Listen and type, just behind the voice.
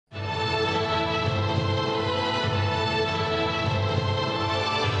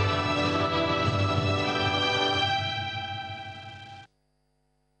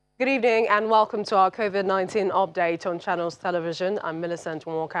Good evening and welcome to our COVID-19 update on Channels Television. I'm Millicent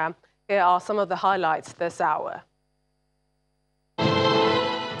Walker. Here are some of the highlights this hour.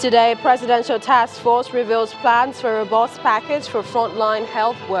 Today, Presidential Task Force reveals plans for a robust package for frontline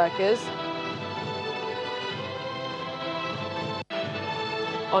health workers.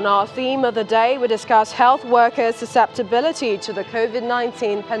 On our theme of the day, we discuss health workers' susceptibility to the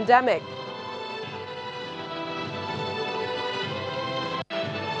COVID-19 pandemic.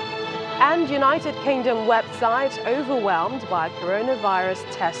 And United Kingdom website overwhelmed by coronavirus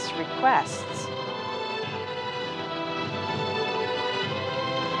test requests.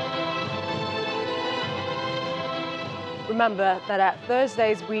 Remember that at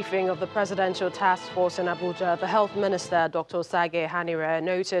Thursday's briefing of the Presidential Task Force in Abuja, the Health Minister, Dr. Sage Hanire,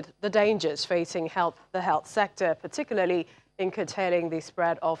 noted the dangers facing the health sector, particularly in curtailing the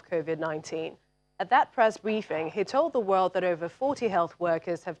spread of COVID-19. At that press briefing, he told the world that over 40 health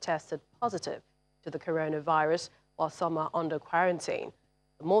workers have tested positive to the coronavirus, while some are under quarantine.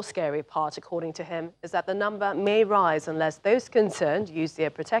 The more scary part, according to him, is that the number may rise unless those concerned use their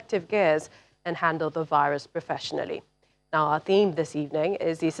protective gears and handle the virus professionally. Now, our theme this evening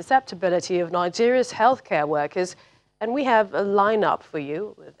is the susceptibility of Nigeria's healthcare workers, and we have a lineup for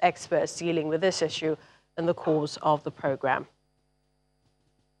you with experts dealing with this issue in the course of the program.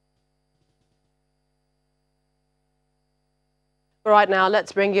 Right now,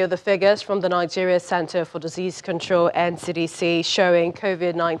 let's bring you the figures from the Nigeria Center for Disease Control, NCDC, showing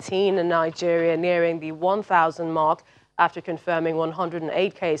COVID-19 in Nigeria nearing the 1,000 mark after confirming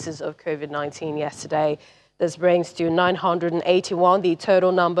 108 cases of COVID-19 yesterday. This brings to 981 the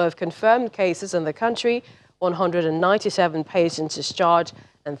total number of confirmed cases in the country, 197 patients discharged,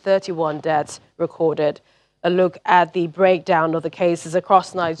 and 31 deaths recorded. A look at the breakdown of the cases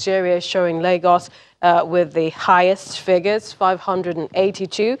across Nigeria, showing Lagos with the highest figures,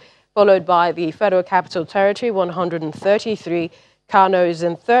 582, followed by the Federal Capital Territory, 133. Kano is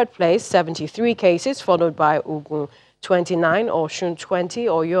in third place, 73 cases, followed by Ogun, 29, Osun, 20,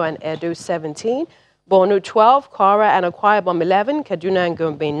 Oyo and Edo, 17. Borno 12, Kwara and Akwa Ibom 11, Kaduna and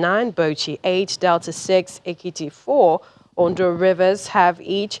Gombe 9, Bauchi 8, Delta 6, Ekiti 4. Ondo Rivers have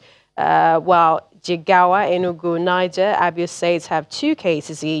each, while Jigawa, Enugu, Niger, Abia states have 2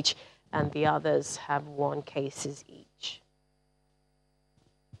 cases each, and the others have 1 case each.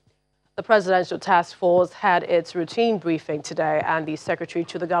 The Presidential Task Force had its routine briefing today, and the Secretary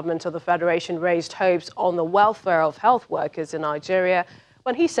to the Government of the Federation raised hopes on the welfare of health workers in Nigeria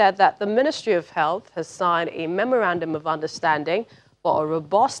when he said that the Ministry of Health has signed a memorandum of understanding for a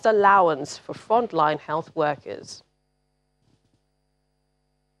robust allowance for frontline health workers.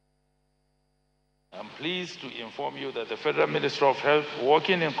 I'm pleased to inform you that the Federal Ministry of Health,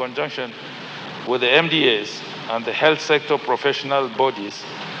 working in conjunction with the MDAs and the health sector professional bodies,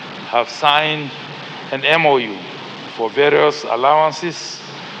 have signed an MOU for various allowances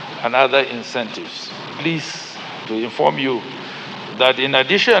and other incentives. Pleased to inform you that in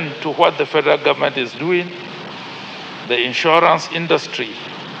addition to what the federal government is doing, the insurance industry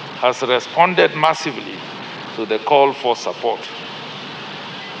has responded massively to the call for support.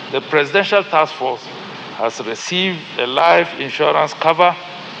 The Presidential Task Force has received a life insurance cover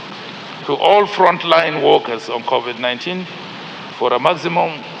to all frontline workers on COVID-19 for a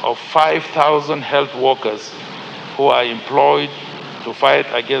maximum of 5,000 health workers who are employed to fight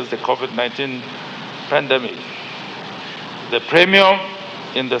against the COVID-19 pandemic. The premium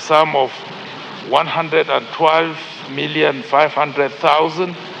in the sum of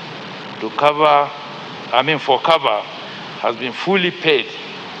 112,500,000 for cover has been fully paid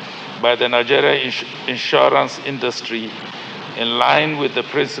by the Nigerian insurance industry in line with the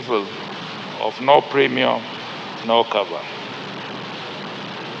principle of no premium, no cover.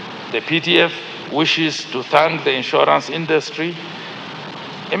 The PTF wishes to thank the insurance industry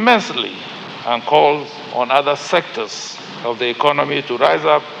immensely and calls on other sectors of the economy to rise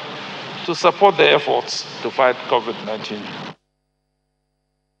up to support the efforts to fight COVID-19.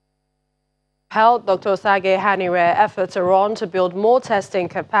 Health, Dr. Sage Hanire, efforts are on to build more testing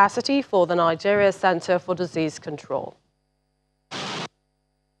capacity for the Nigeria Center for Disease Control.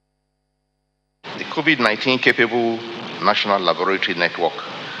 The COVID-19 capable National Laboratory Network,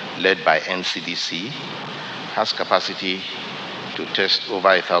 led by NCDC, has capacity to test over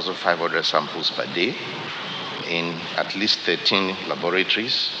 1,500 samples per day in at least 13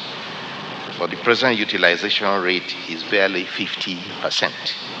 laboratories, but the present utilization rate is barely 50%.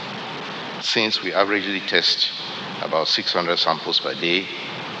 Since we averagely test about 600 samples per day,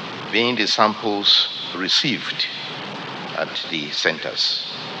 being the samples received at the centers.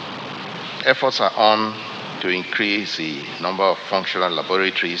 Efforts are on to increase the number of functional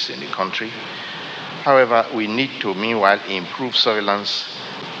laboratories in the country. However, we need to meanwhile improve surveillance,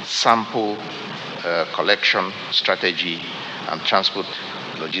 sample collection strategy, and transport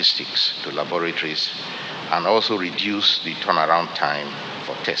logistics to laboratories, and also reduce the turnaround time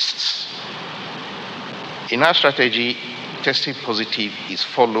for tests. In our strategy, testing positive is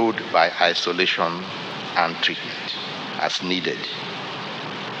followed by isolation and treatment as needed.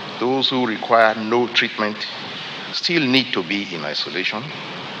 Those who require no treatment still need to be in isolation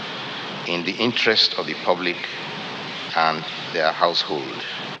in the interest of the public and their household.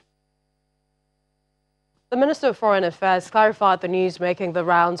 The Minister of Foreign Affairs clarified the news making the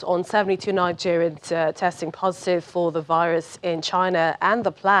rounds on 72 Nigerians testing positive for the virus in China and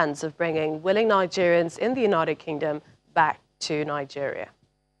the plans of bringing willing Nigerians in the United Kingdom back to Nigeria.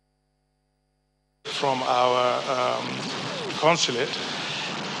 From our consulate,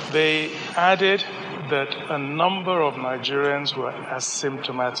 they added that a number of Nigerians were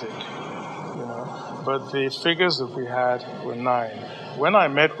asymptomatic, but the figures that we had were 9. When I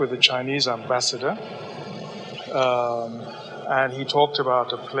met with the Chinese ambassador, and he talked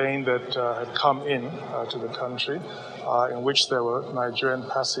about a plane that had come in to the country in which there were Nigerian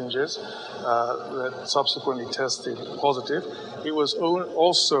passengers that subsequently tested positive. It was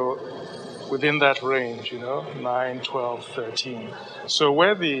also within that range, 9, 12, 13. So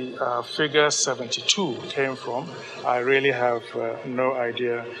where the figure 72 came from, I really have no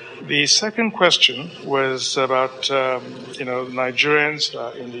idea. The second question was about, Nigerians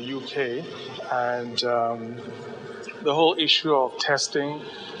in the UK and the whole issue of testing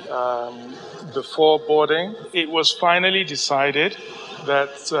before boarding. It was finally decided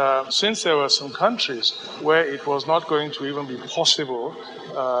that since there were some countries where it was not going to even be possible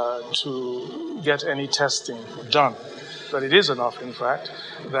to get any testing done, that it is enough, in fact,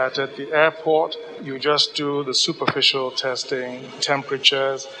 that at the airport you just do the superficial testing,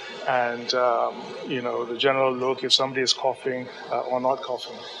 temperatures, and the general look if somebody is coughing or not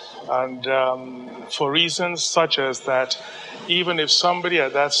coughing. And for reasons such as that, even if somebody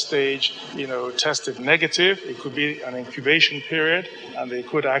at that stage, tested negative, it could be an incubation period, and they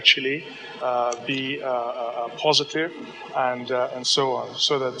could actually be positive, and so on.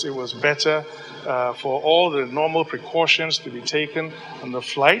 So that it was better for all the normal precautions to be taken on the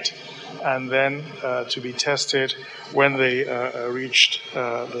flight, and then to be tested when they reached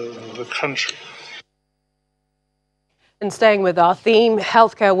the country. And staying with our theme,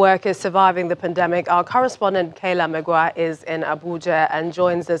 healthcare workers surviving the pandemic, our correspondent Kayla Megwa is in Abuja and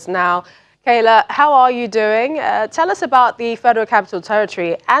joins us now. Kayla, how are you doing? Tell us about the Federal Capital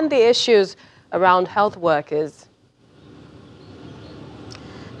Territory and the issues around health workers.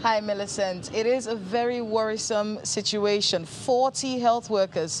 Hi, Millicent. It is a very worrisome situation. 40 health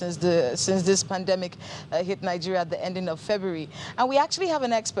workers since this pandemic hit Nigeria at the ending of February. And we actually have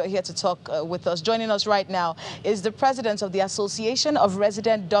an expert here to talk with us. Joining us right now is the president of the Association of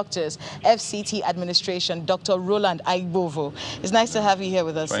Resident Doctors, FCT Administration, Dr. Roland Aibovo. It's nice to have you here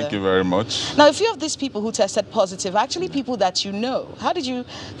with us, Thank you very much. Now, a few of these people who tested positive are actually people that you know. How did you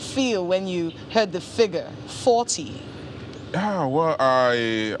feel when you heard the figure, 40? Yeah, well,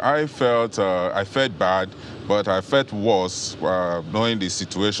 I felt bad, but I felt worse knowing the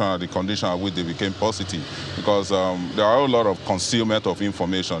situation and the condition at which they became positive, because there are a lot of concealment of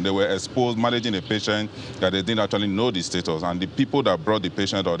information. They were exposed, managing a patient that they didn't actually know the status, and the people that brought the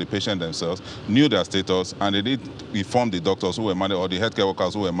patient or the patient themselves knew their status, and they did inform the doctors who were managing, or the healthcare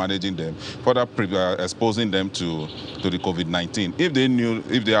workers who were managing them, further exposing them to the COVID-19.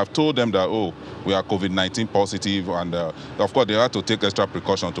 If they have told them that, oh, we are COVID-19 positive, and of course they had to take extra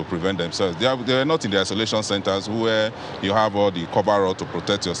precaution to prevent themselves. They are not in the isolation centers where you have all the cover-up to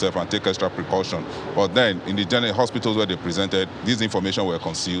protect yourself and take extra precaution. But then in the general hospitals where they presented, this information were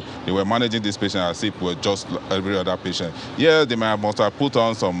concealed. They were managing this patient as if we were just every other patient. Yeah, they must have put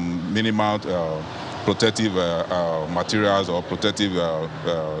on some minimal protective materials or protective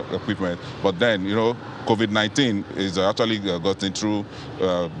equipment, but then, COVID-19 is actually gotten through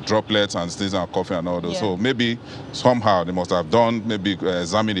droplets and sneezing and coughing and all those. Yeah. So maybe somehow they must have done, maybe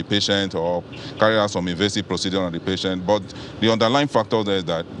examine the patient or carry out some invasive procedure on the patient. But the underlying factor there is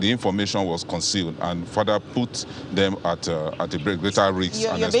that the information was concealed and further put them at a greater risk.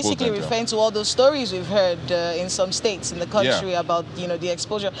 You're basically referring to all those stories we've heard in some states in the country about the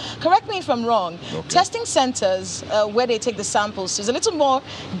exposure. Correct me if I'm wrong. Okay. Testing centers where they take the samples is a little more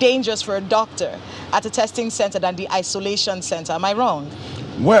dangerous for a doctor at a testing center than the isolation center. Am I wrong?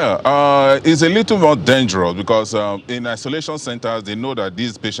 Well, it's a little more dangerous because in isolation centers, they know that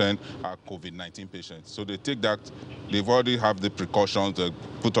these patients are COVID-19 patients. So they take that, they've already have the precautions, they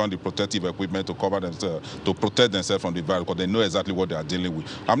put on the protective equipment to cover themselves, to protect themselves from the virus, because they know exactly what they are dealing with.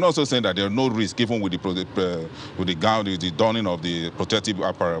 I'm not also saying that there's no risk, even with the gown, the donning of the protective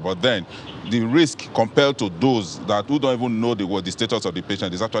apparel, but then the risk compared to those who don't even know the status of the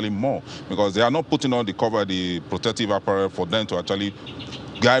patient is actually more, because they are not putting on the protective apparel for them to actually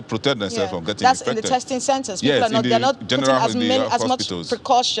protect themselves from getting That's infected. in the testing centers. People Yes, they're not putting as much hospitals.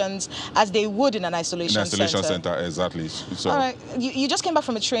 Precautions as they would in an isolation center. Exactly. So. All right, you just came back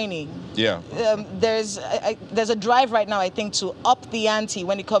from a training. Yeah. There's a drive right now, I think, to up the ante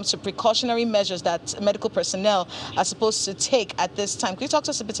when it comes to precautionary measures that medical personnel are supposed to take at this time. Can you talk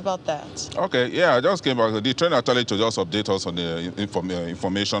to us a bit about that? Okay, yeah, I just came back. The trainer actually to just update us on the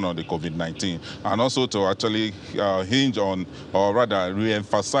information on the COVID-19, and also to actually hinge on, or rather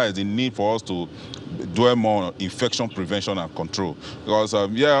re-emphasize the need for us to dwell more on infection prevention and control. Because,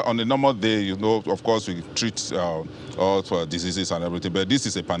 yeah, on a normal day, you know, of course, we treat all diseases and everything, but this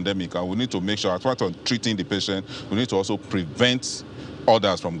is a pandemic, and we need to make sure, as part of treating the patient, we need to also prevent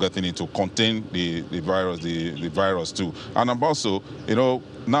others from getting it, to contain the virus too. And also, you know,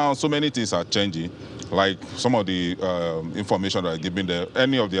 now so many things are changing. Like some of the information that are given there,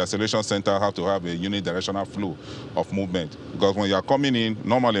 any of the isolation center have to have a unidirectional flow of movement. Because when you are coming in,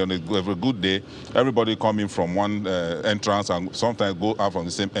 normally on every good day, everybody coming from one entrance and sometimes go out from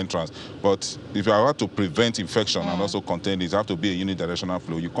the same entrance. But if you have to prevent infection and also contain it, have to be a unidirectional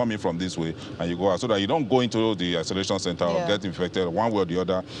flow. You come in from this way and you go out, so that you don't go into the isolation center or get infected one way or the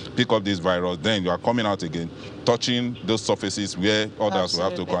other, pick up this virus, then you are coming out again, touching those surfaces where others will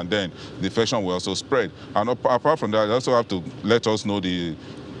have to go, and then the infection will also spread. And apart from that, you also have to let us know the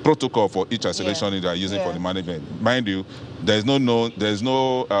protocol for each isolation they are using for the management. Mind you, there's no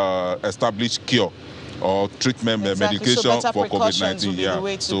established cure or treatment medication for COVID-19.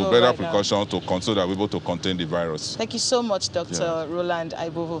 Yeah, so better precautions to so that we're able to contain the virus. Thank you so much, Dr. Roland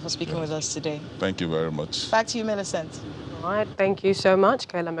Aibovo, for speaking with us today. Thank you very much. Back to you, Millicent. All right, thank you so much,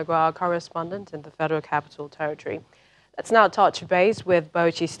 Kayla McGraw, correspondent in the Federal Capital Territory. Let's now touch base with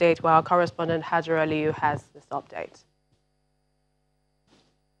Bauchi State, where our correspondent Hajra Aliyu has this update.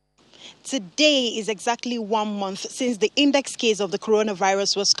 Today is exactly 1 month since the index case of the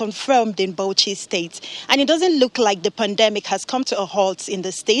coronavirus was confirmed in Bauchi State. And it doesn't look like the pandemic has come to a halt in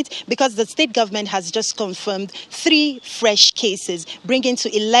the state, because the state government has just confirmed 3 fresh cases, bringing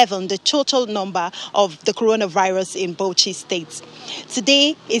to 11 the total number of the coronavirus in Bauchi State.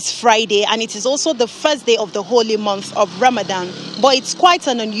 Today is Friday, and it is also the first day of the holy month of Ramadan. But it's quite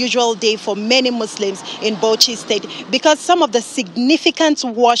an unusual day for many Muslims in Bauchi State, because some of the significant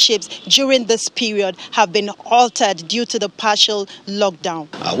worships during this period have been altered due to the partial lockdown.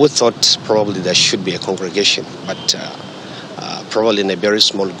 We thought probably there should be a congregation, but probably in a very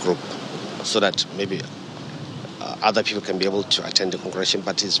small group, so that maybe other people can be able to attend the congregation.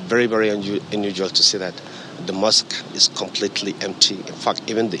 But it's very, very unusual to see that the mosque is completely empty. In fact,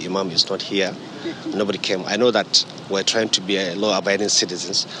 even the imam is not here. Nobody came. I know that we're trying to be law-abiding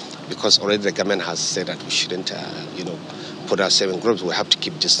citizens, because already the government has said that we shouldn't, put ourselves in groups. We have to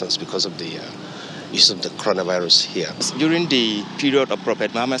keep distance because of the use of the coronavirus here. During the period of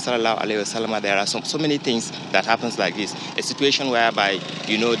Prophet Muhammad sallallahu alaihi wasallam, there are so many things that happens like this. A situation whereby,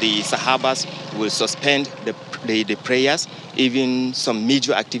 the Sahabas will suspend the prayers. Even some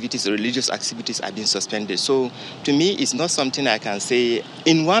major activities, religious activities, are being suspended. So to me, it's not something I can say.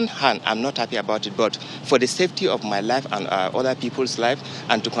 In one hand, I'm not happy about it, but for the safety of my life and other people's life,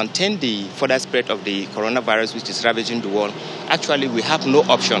 and to contain the further spread of the coronavirus, which is ravaging the world, actually we have no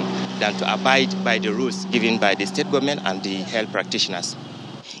option than to abide by the rules given by the state government and the health practitioners.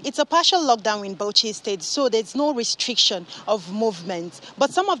 It's a partial lockdown in Bauchi State, so there's no restriction of movement.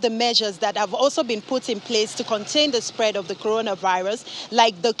 But some of the measures that have also been put in place to contain the spread of the coronavirus,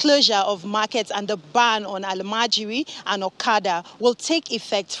 like the closure of markets and the ban on Almajiri and Okada, will take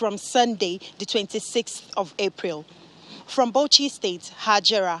effect from Sunday, the 26th of April. From Bauchi State,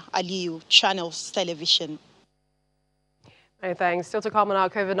 Hajra Aliyu, Channels Television. Many thanks. Still to come on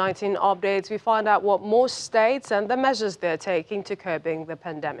our COVID-19 updates, we find out what most states and the measures they're taking to curbing the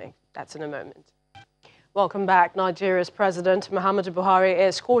pandemic. That's in a moment. Welcome back. Nigeria's President Muhammadu Buhari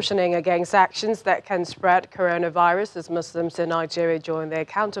is cautioning against actions that can spread coronavirus as Muslims in Nigeria join their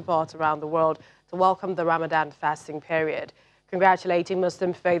counterparts around the world to welcome the Ramadan fasting period. Congratulating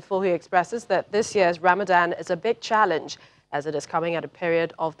Muslim faithful, he expresses that this year's Ramadan is a big challenge as it is coming at a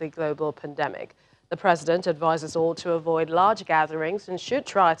period of the global pandemic. The president advises all to avoid large gatherings and should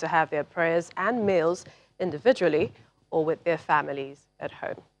try to have their prayers and meals individually or with their families at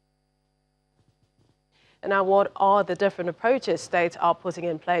home. And now, what are the different approaches states are putting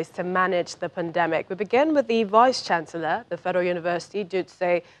in place to manage the pandemic? We begin with the Vice-Chancellor, the Federal University,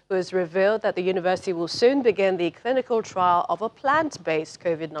 Dutse, who has revealed that the university will soon begin the clinical trial of a plant-based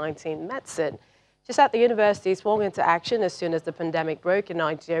COVID-19 medicine. She said the university swung into action as soon as the pandemic broke in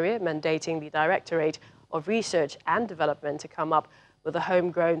Nigeria, mandating the Directorate of Research and Development to come up with a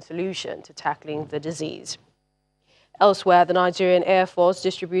homegrown solution to tackling the disease. Elsewhere, the Nigerian Air Force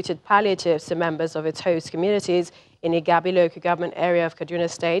distributed palliatives to members of its host communities in Igabi local government area of Kaduna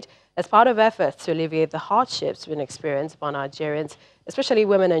State as part of efforts to alleviate the hardships being experienced by Nigerians, especially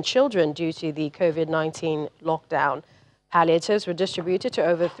women and children, due to the COVID-19 lockdown. Palliatives were distributed to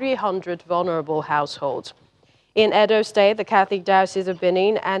over 300 vulnerable households. In Edo State, the Catholic Diocese of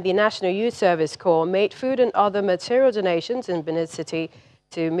Benin and the National Youth Service Corps made food and other material donations in Benin City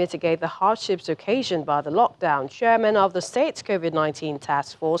to mitigate the hardships occasioned by the lockdown. Chairman of the state's COVID-19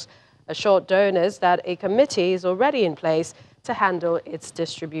 task force assured donors that a committee is already in place to handle its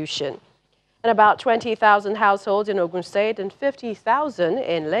distribution. And about 20,000 households in Ogun State and 50,000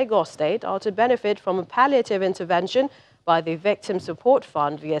 in Lagos State are to benefit from a palliative intervention by the Victim Support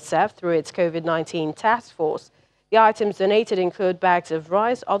Fund, VSF, through its COVID-19 task force. The items donated include bags of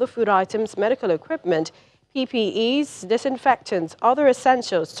rice, other food items, medical equipment, PPEs, disinfectants, other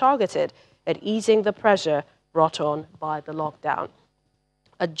essentials targeted at easing the pressure brought on by the lockdown.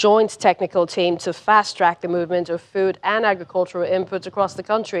 A joint technical team to fast-track the movement of food and agricultural inputs across the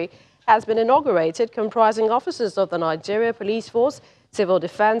country has been inaugurated, comprising officers of the Nigeria Police Force, Civil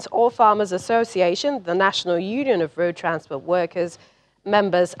Defense, All Farmers Association, the National Union of Road Transport Workers.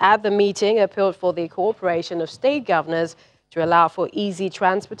 Members at the meeting appealed for the cooperation of state governors to allow for easy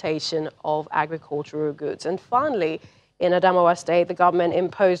transportation of agricultural goods. And finally, in Adamawa State, the government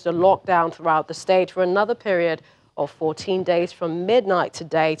imposed a lockdown throughout the state for another period of 14 days from midnight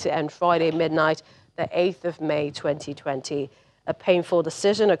today to end Friday midnight, the 8th of May 2020. A painful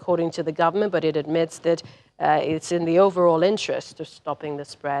decision, according to the government, but it admits that it's in the overall interest of stopping the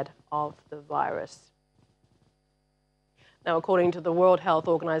spread of the virus. Now, according to the World Health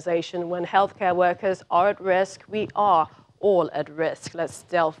Organization, when healthcare workers are at risk, we are all at risk. Let's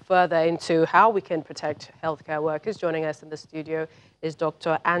delve further into how we can protect healthcare workers. Joining us in the studio is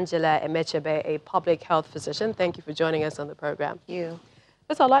Dr. Angela Emechebe, a public health physician. Thank you for joining us on the program. Thank you.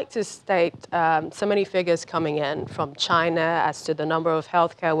 First, I'd like to state so many figures coming in from China as to the number of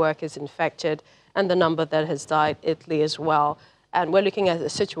healthcare workers infected and the number that has died, Italy as well. And we're looking at the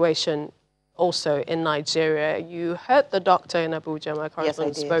situation also in Nigeria. You heard the doctor in Abuja, my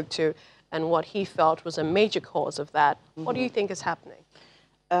correspondent, spoke to, and what he felt was a major cause of that. What do you think is happening?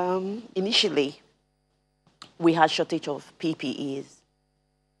 Initially, we had shortage of PPEs.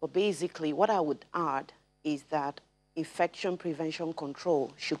 But basically, what I would add is that infection prevention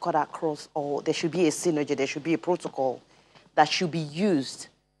control should cut across all. There should be a synergy, there should be a protocol that should be used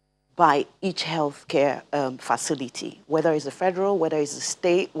by each healthcare facility, whether it's the federal, whether it's the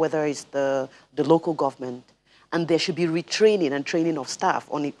state, whether it's the local government. And there should be retraining and training of staff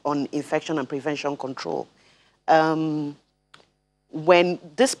on infection and prevention control. When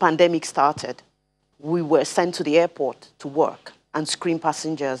this pandemic started, we were sent to the airport to work and screen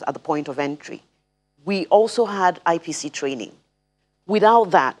passengers at the point of entry. We also had IPC training.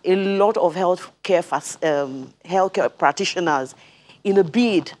 Without that, a lot of healthcare practitioners, in a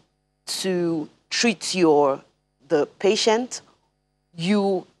bid to treat the patient,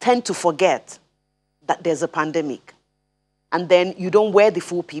 you tend to forget that there's a pandemic, and then you don't wear the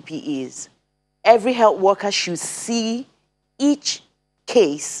full PPEs. Every health worker should see each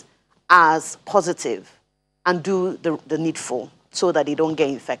case as positive and do the needful so that they don't get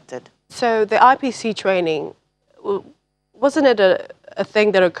infected. So the IPC training, wasn't it a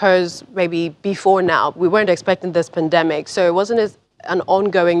thing that occurs maybe before now? We weren't expecting this pandemic, so wasn't it an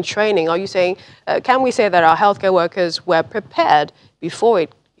ongoing training? Are you saying, can we say that our healthcare workers were prepared before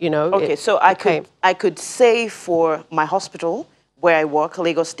it? Okay, so I could say for my hospital where I work,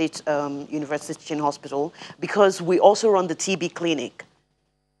 Lagos State University Teaching Hospital, because we also run the TB clinic,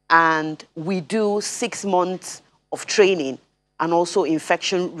 and we do 6 months of training and also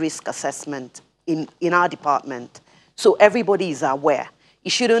infection risk assessment in our department. So everybody is aware.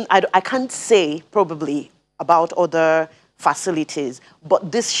 It shouldn't. I can't say probably about other facilities,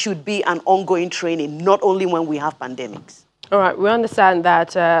 but this should be an ongoing training, not only when we have pandemics. All right, we understand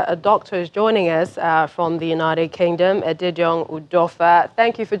that a doctor is joining us from the United Kingdom, Edidiong Udofa.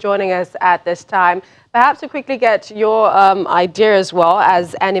 Thank you for joining us at this time. Perhaps to quickly get your idea as well,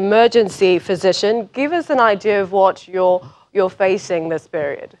 as an emergency physician, give us an idea of what you're facing this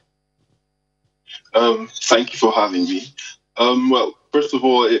period. Thank you for having me. Well, first of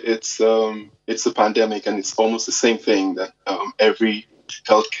all, it's a pandemic, and it's almost the same thing that every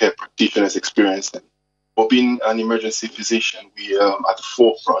healthcare practitioner is experiencing. For being an emergency physician, we at the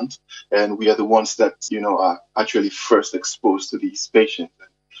forefront, and we are the ones that are actually first exposed to these patients.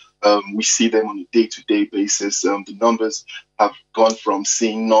 We see them on a day-to-day basis. The numbers have gone from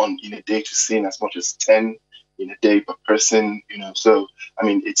seeing none in a day to seeing as much as 10 in a day per person. So I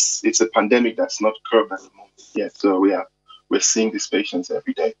mean, it's a pandemic that's not curbed at the moment yet. So we're seeing these patients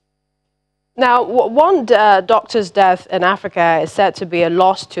every day. Now, one doctor's death in Africa is said to be a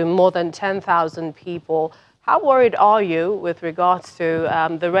loss to more than 10,000 people. How worried are you with regards to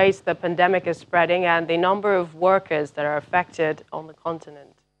the rates the pandemic is spreading and the number of workers that are affected on the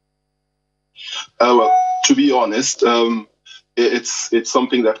continent? Well, to be honest, it's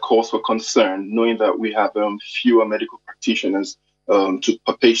something that calls for concern, knowing that we have fewer medical practitioners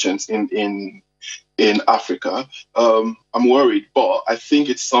per patients in Africa. I'm worried, but I think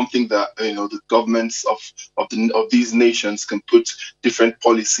it's something that the governments of these nations can put different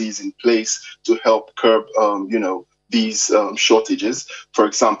policies in place to help curb these shortages. For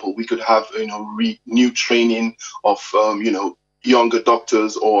example, we could have new training of younger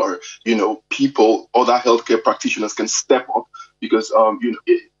doctors, or people, other healthcare practitioners can step up, because the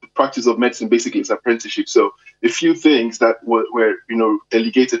practice of medicine basically is apprenticeship. So a few things that were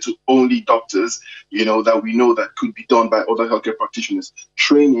delegated to only doctors, that we know that could be done by other healthcare practitioners,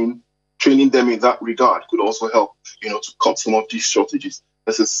 training them in that regard could also help to cut some of these shortages.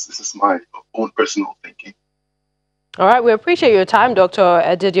 This is my own personal thinking. All right, we appreciate your time, Dr.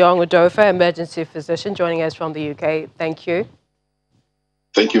 Edidiong Udofa, emergency physician, joining us from the UK. Thank you.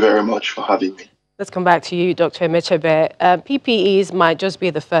 Thank you very much for having me. Let's come back to you, Dr. Emechebe. PPEs might just be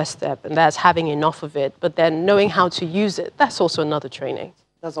the first step, and that's having enough of it. But then knowing how to use it, that's also another training.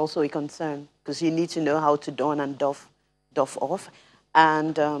 That's also a concern, because you need to know how to don and doff off.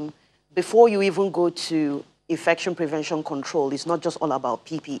 And before you even go to infection prevention control, it's not just all about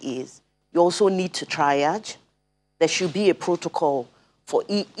PPEs. You also need to triage. There should be a protocol for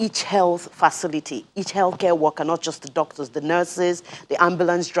each health facility, each healthcare worker, not just the doctors, the nurses, the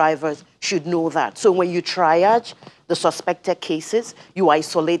ambulance drivers should know that. So when you triage the suspected cases, you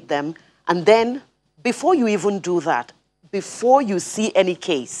isolate them. And then before you even do that, before you see any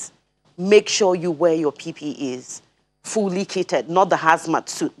case, make sure you wear your PPEs, fully kitted, not the hazmat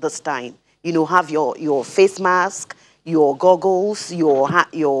suit this time. Have your face mask, your goggles, your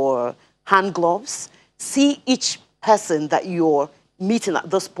hand gloves. See each person that you're meeting at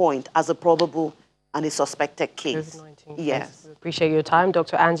this point as a probable and a suspected case. COVID-19. Yes. We appreciate your time.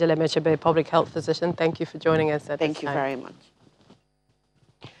 Dr. Angela Emechebe, public health physician, thank you for joining us at Thank this you time. very much.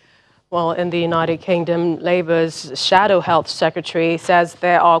 Well, in the United Kingdom, Labour's Shadow Health Secretary says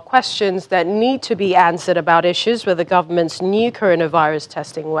there are questions that need to be answered about issues with the government's new coronavirus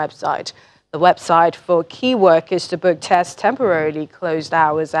testing website. The website for key workers to book tests temporarily closed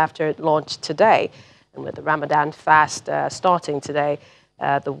hours after it launched today. And with the Ramadan fast starting today,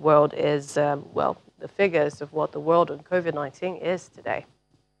 the world is, well, the figures of what the world on COVID-19 is today.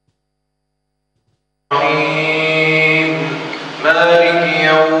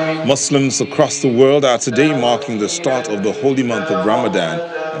 Muslims across the world are today marking the start of the holy month of Ramadan,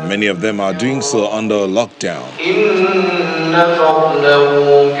 and many of them are doing so under a lockdown.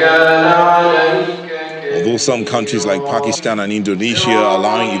 Although some countries like Pakistan and Indonesia are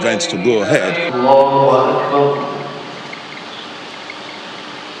allowing events to go ahead,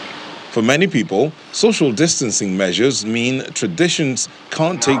 for many people, social distancing measures mean traditions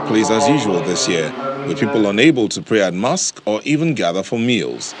can't take place as usual this year, with people unable to pray at mosque or even gather for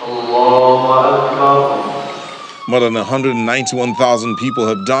meals. More than 191,000 people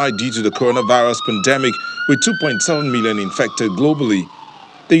have died due to the coronavirus pandemic, with 2.7 million infected globally.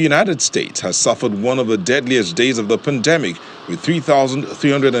 The United States has suffered one of the deadliest days of the pandemic, with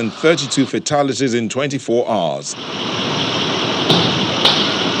 3,332 fatalities in 24 hours.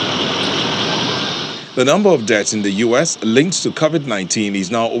 The number of deaths in the U.S. linked to COVID-19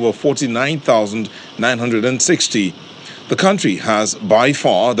 is now over 49,960. The country has by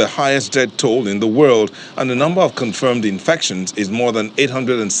far the highest death toll in the world, and the number of confirmed infections is more than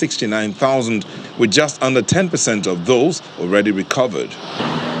 869,000, with just under 10% of those already recovered.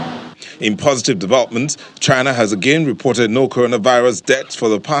 In positive developments, China has again reported no coronavirus deaths for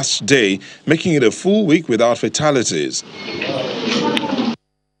the past day, making it a full week without fatalities.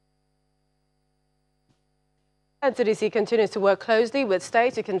 NCDC continues to work closely with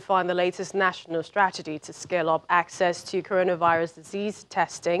states to confine the latest national strategy to scale up access to coronavirus disease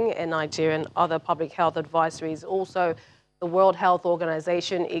testing in Nigeria, and other public health advisories also the World Health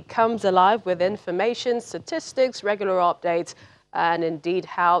Organization, it comes alive with information, statistics, regular updates, and indeed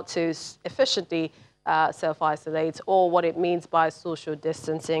how to efficiently self-isolate, or what it means by social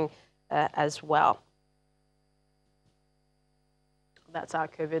distancing as well. That's our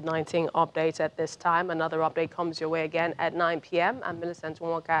COVID-19 update at this time. Another update comes your way again at 9 p.m. I'm Millicent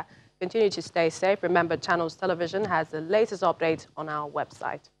Nwonka. Continue to stay safe. Remember, Channels Television has the latest updates on our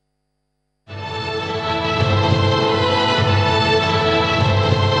website.